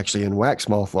actually in wax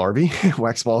moth larvae.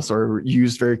 Wax moths are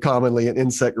used very commonly in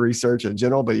insect research in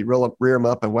general, but he'd rear them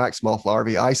up in wax moth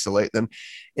larvae, isolate them,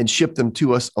 and ship them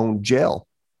to us on gel.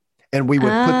 And we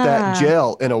would put that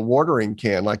gel in a watering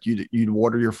can, like you'd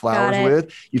water your flowers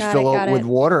with. You'd fill it with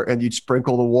water, and you'd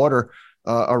sprinkle the water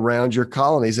around your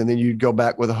colonies, and then you'd go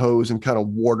back with a hose and kind of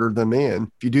water them in.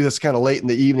 If you do this kind of late in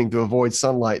the evening to avoid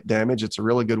sunlight damage, it's a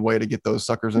really good way to get those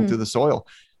suckers into the soil.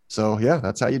 So yeah,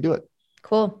 that's how you do it.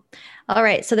 Cool. All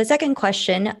right. So the second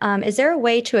question, is there a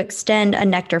way to extend a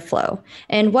nectar flow?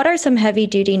 And what are some heavy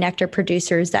duty nectar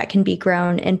producers that can be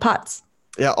grown in pots?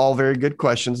 Yeah, all very good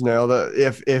questions. Now,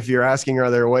 if you're asking,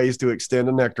 are there ways to extend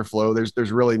a nectar flow?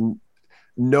 There's really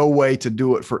no way to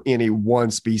do it for any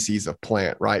one species of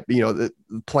plant, right? The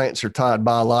plants are tied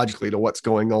biologically to what's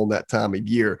going on that time of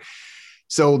year.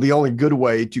 So the only good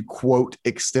way to, quote,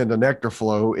 extend a nectar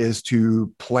flow is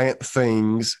to plant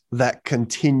things that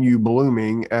continue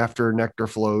blooming after nectar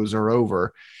flows are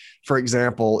over. For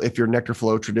example, if your nectar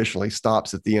flow traditionally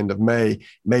stops at the end of May,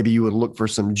 maybe you would look for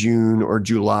some June or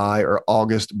July or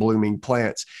August blooming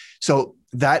plants. So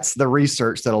that's the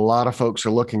research that a lot of folks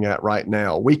are looking at right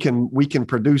now. We can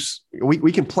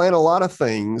plant a lot of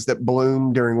things that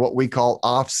bloom during what we call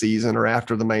off season or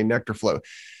after the main nectar flow.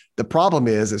 The problem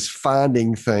is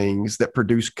finding things that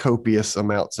produce copious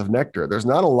amounts of nectar. There's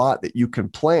not a lot that you can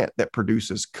plant that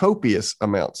produces copious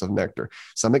amounts of nectar.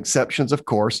 Some exceptions, of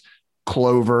course,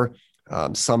 clover,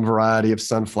 some variety of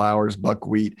sunflowers,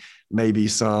 buckwheat, maybe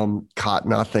some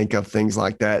cotton, I think of things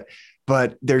like that.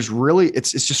 But there's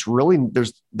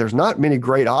not many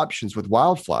great options with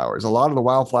wildflowers. A lot of the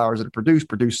wildflowers that are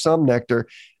produce some nectar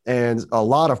and a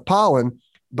lot of pollen,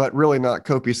 but really not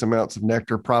copious amounts of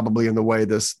nectar, probably in the way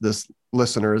this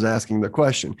listener is asking the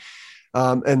question.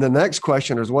 And the next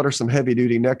question is, what are some heavy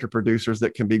duty nectar producers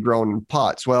that can be grown in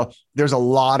pots? Well, there's a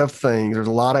lot of things. There's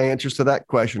a lot of answers to that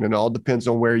question. And it all depends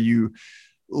on where you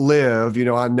live.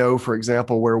 I know, for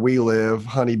example, where we live,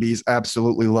 honeybees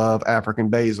absolutely love African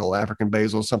basil. African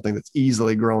basil is something that's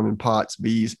easily grown in pots.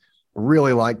 Bees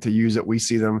really like to use it. We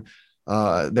see them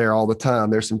there all the time.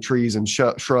 There's some trees and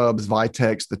shrubs,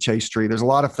 vitex, the chase tree. There's a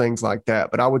lot of things like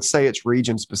that, but I would say it's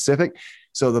region specific.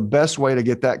 So the best way to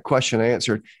get that question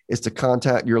answered is to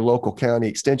contact your local county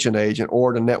extension agent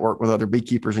or to network with other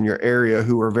beekeepers in your area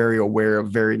who are very aware of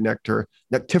very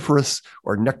nectiferous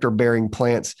or nectar-bearing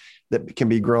plants that can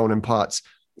be grown in pots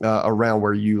around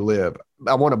where you live.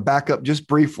 I want to back up just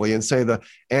briefly and say the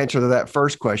answer to that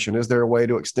first question, is there a way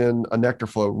to extend a nectar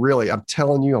flow? Really, I'm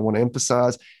telling you, I want to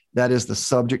emphasize that is the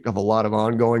subject of a lot of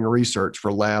ongoing research for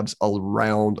labs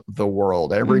around the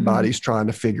world. Everybody's trying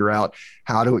to figure out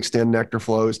how to extend nectar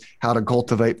flows, how to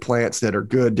cultivate plants that are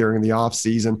good during the off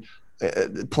season,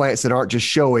 plants that aren't just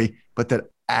showy, but that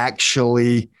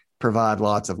actually provide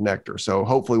lots of nectar. So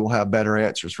hopefully we'll have better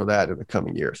answers for that in the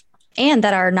coming years. And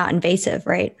that are not invasive,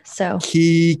 right? So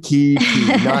key,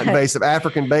 not invasive.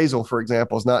 African basil, for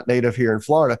example, is not native here in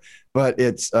Florida, but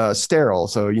it's sterile.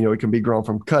 So, it can be grown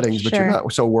from cuttings, but you're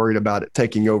not so worried about it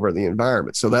taking over the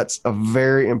environment. So that's a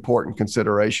very important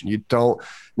consideration. You don't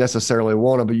necessarily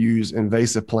want to use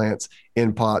invasive plants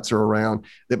in pots or around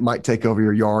that might take over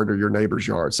your yard or your neighbor's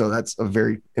yard. So that's a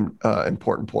very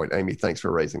important point, Amy. Thanks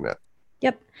for raising that.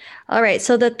 Yep. All right.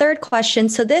 So the third question.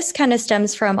 So this kind of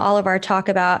stems from all of our talk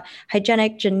about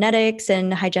hygienic genetics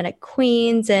and hygienic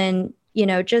queens and,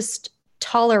 just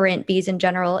tolerant bees in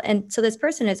general. And so this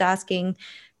person is asking,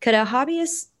 could a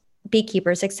hobbyist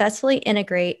beekeeper successfully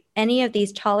integrate any of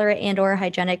these tolerant and or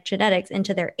hygienic genetics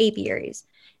into their apiaries?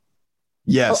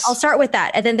 Yes. I'll start with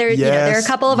that. And then there are a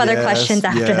couple of other questions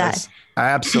after that.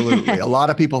 Absolutely. A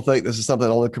lot of people think this is something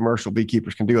only commercial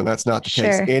beekeepers can do, and that's not the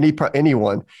case.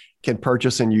 Anyone can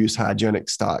purchase and use hygienic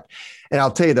stock. And I'll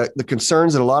tell you that the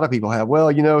concerns that a lot of people have, well,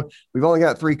 we've only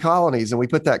got 3 colonies and we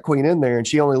put that queen in there and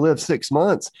she only lived 6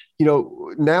 months.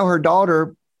 Now her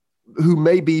daughter, who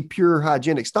may be pure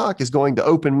hygienic stock, is going to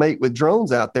open mate with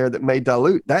drones out there that may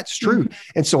dilute. That's true.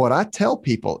 And so what I tell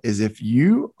people is if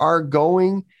you are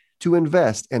going to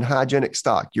invest in hygienic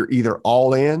stock, you're either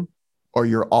all in or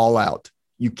you're all out.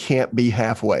 You can't be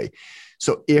halfway.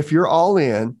 So if you're all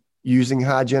in using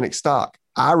hygienic stock,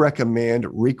 I recommend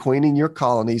requeening your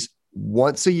colonies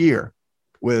once a year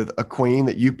with a queen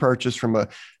that you purchase from a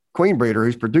queen breeder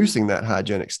who's producing that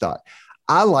hygienic stock.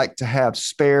 I like to have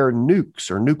spare nukes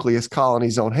or nucleus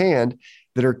colonies on hand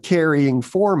that are carrying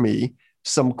for me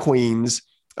some queens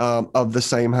of the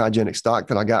same hygienic stock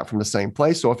that I got from the same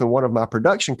place. So if in one of my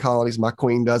production colonies, my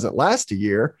queen doesn't last a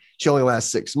year, she only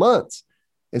lasts 6 months,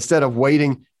 instead of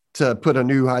waiting to put a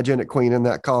new hygienic queen in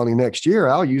that colony next year,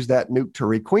 I'll use that nuke to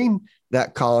requeen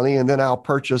that colony, and then I'll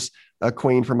purchase a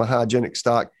queen from a hygienic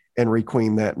stock and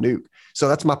requeen that nuke. So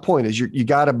that's my point, is you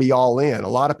got to be all in. A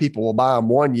lot of people will buy them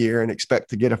 1 year and expect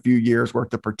to get a few years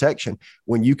worth of protection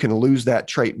when you can lose that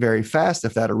trait very fast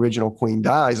if that original queen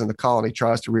dies and the colony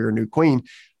tries to rear a new queen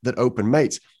that open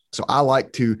mates. So I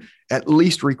like to at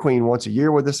least requeen once a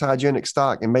year with this hygienic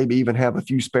stock, and maybe even have a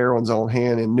few spare ones on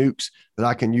hand and nukes that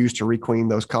I can use to requeen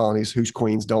those colonies whose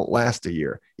queens don't last a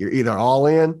year. You're either all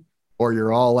in or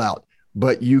you're all out,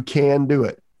 but you can do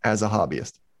it as a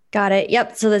hobbyist. Got it.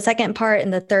 Yep. So the second part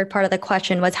and the third part of the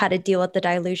question was how to deal with the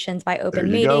dilutions by open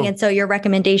mating. Go. And so your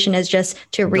recommendation is just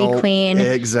to requeen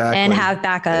and have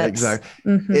backups.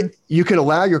 Exactly. You can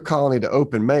allow your colony to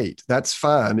open mate. That's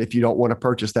fine if you don't want to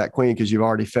purchase that queen because you've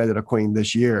already fed it a queen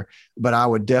this year. But I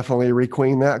would definitely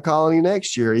requeen that colony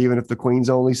next year, even if the queen's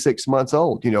only 6 months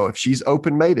old. If she's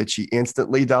open mated, she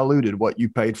instantly diluted what you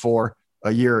paid for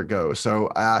a year ago. So,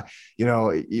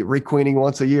 requeening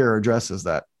once a year addresses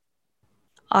that.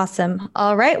 Awesome.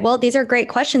 All right. Well, these are great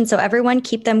questions. So everyone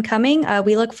keep them coming.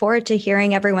 We look forward to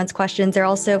hearing everyone's questions. They're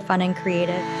also fun and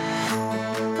creative.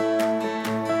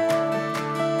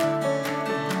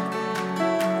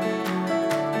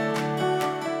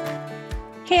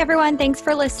 Hey everyone, thanks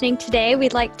for listening today.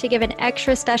 We'd like to give an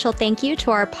extra special thank you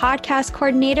to our podcast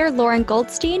coordinator, Lauren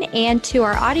Goldstein, and to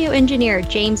our audio engineer,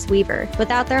 James Weaver.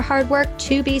 Without their hard work,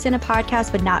 2 Bees in a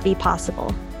Podcast would not be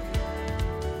possible.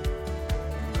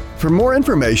 For more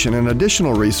information and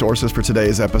additional resources for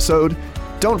today's episode,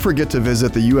 don't forget to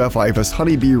visit the UF-IFAS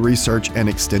Honeybee Research and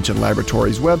Extension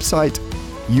Laboratory's website,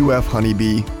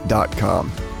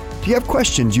 ufhoneybee.com. Do you have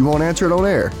questions you want answered on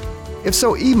air? If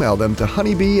so, email them to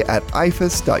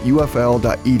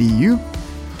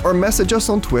honeybee@ifas.ufl.edu or message us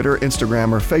on Twitter,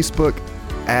 Instagram, or Facebook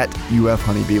at UF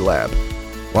Honeybee Lab.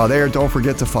 While there, don't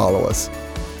forget to follow us.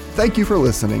 Thank you for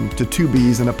listening to Two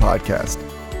Bees in a Podcast.